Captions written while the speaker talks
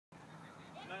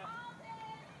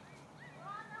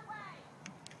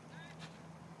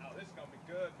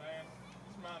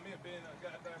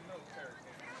goddamn military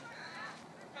camp.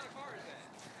 What kind of car is that?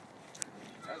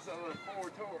 That's a little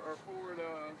Ford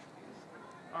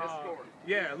Escort.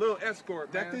 Yeah, a little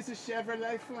Escort, man. That is a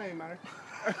Chevrolet Flamer.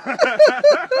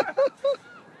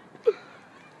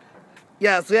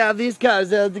 Yes, we have these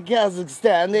cars out in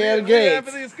Kazakhstan. They are We great.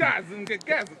 have these guys in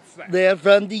Kazakhstan. They are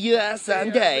from the US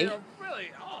and They are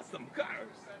really awesome cars.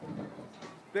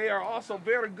 They are also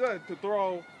very good to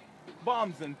throw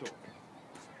bombs into.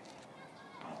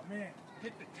 Oh man,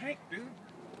 hit the tank, dude.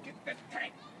 Get the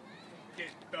tank. Get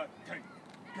the tank.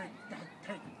 Get the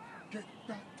tank. Get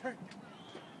the tank.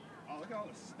 Oh, look at all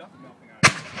the stuff melting out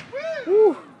of here.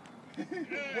 Woo!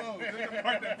 Whoa, look at the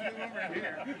part that flew over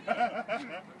here.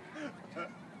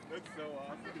 That's so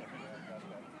awesome.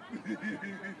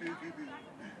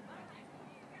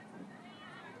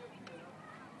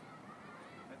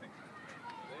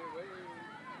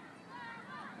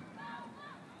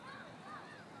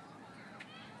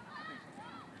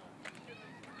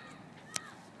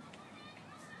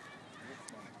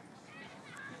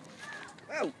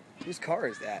 Oh, whose car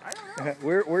is that?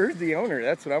 Where's the owner?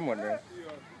 That's what I'm wondering.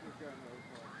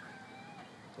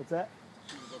 What's that?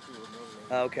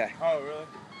 Oh, okay. Oh, really?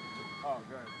 Oh,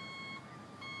 good.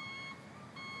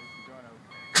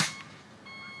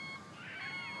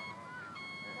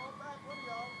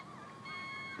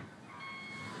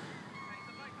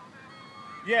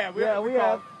 Yeah, we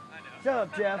have. Shut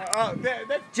up, Jeff.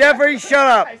 That's Jeffrey, shut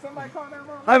up. Hey, somebody call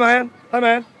 911. Hi, man. Hi,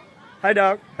 man. Hi,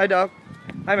 dog. Hi, dog.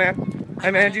 Hi, man.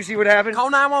 Hi, man. Did you see what happened? Call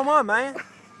 911, man.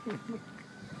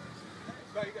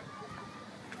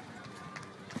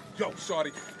 Yo,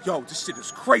 shorty. Yo, this shit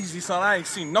is crazy, son. I ain't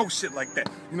seen no shit like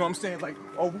that. You know what I'm saying? Like,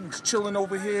 oh, we was chilling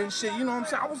over here and shit. You know what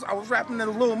I'm saying? I was rapping at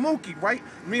a Lil Mookie, right?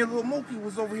 Me and Lil Mookie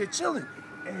was over here chilling.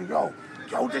 And yo,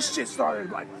 this shit started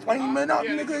like flaming up,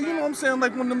 nigga. You know what I'm saying?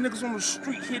 Like one of them niggas on the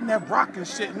street hitting that rock and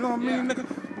shit. You know what I mean, nigga?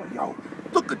 But yo,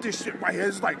 look at this shit right here.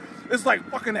 It's like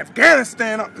fucking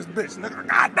Afghanistan up this bitch, nigga.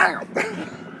 Goddamn.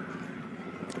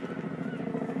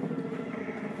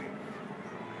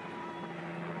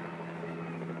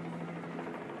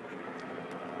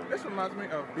 This reminds me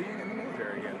of being in the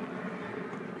military again.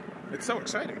 It's so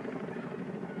exciting.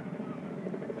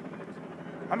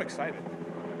 I'm excited.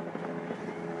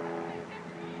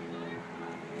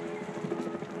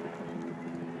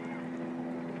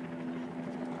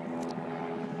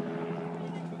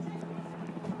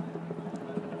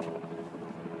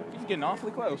 He's getting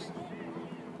awfully close.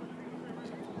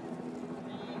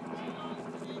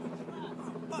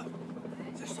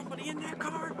 Is there somebody in that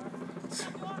car?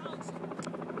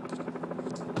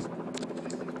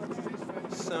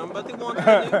 Somebody wants a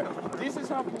new car. This is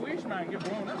how policemen get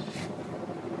blown up.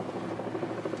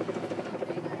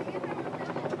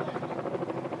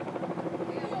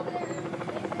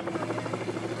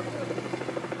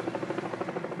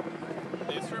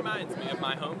 This reminds me of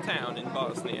my hometown in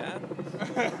Bosnia.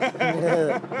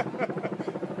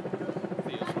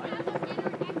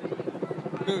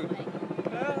 Dude.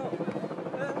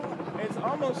 It's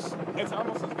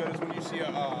almost as good as when you see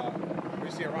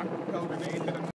a rocket propelled grenade hit a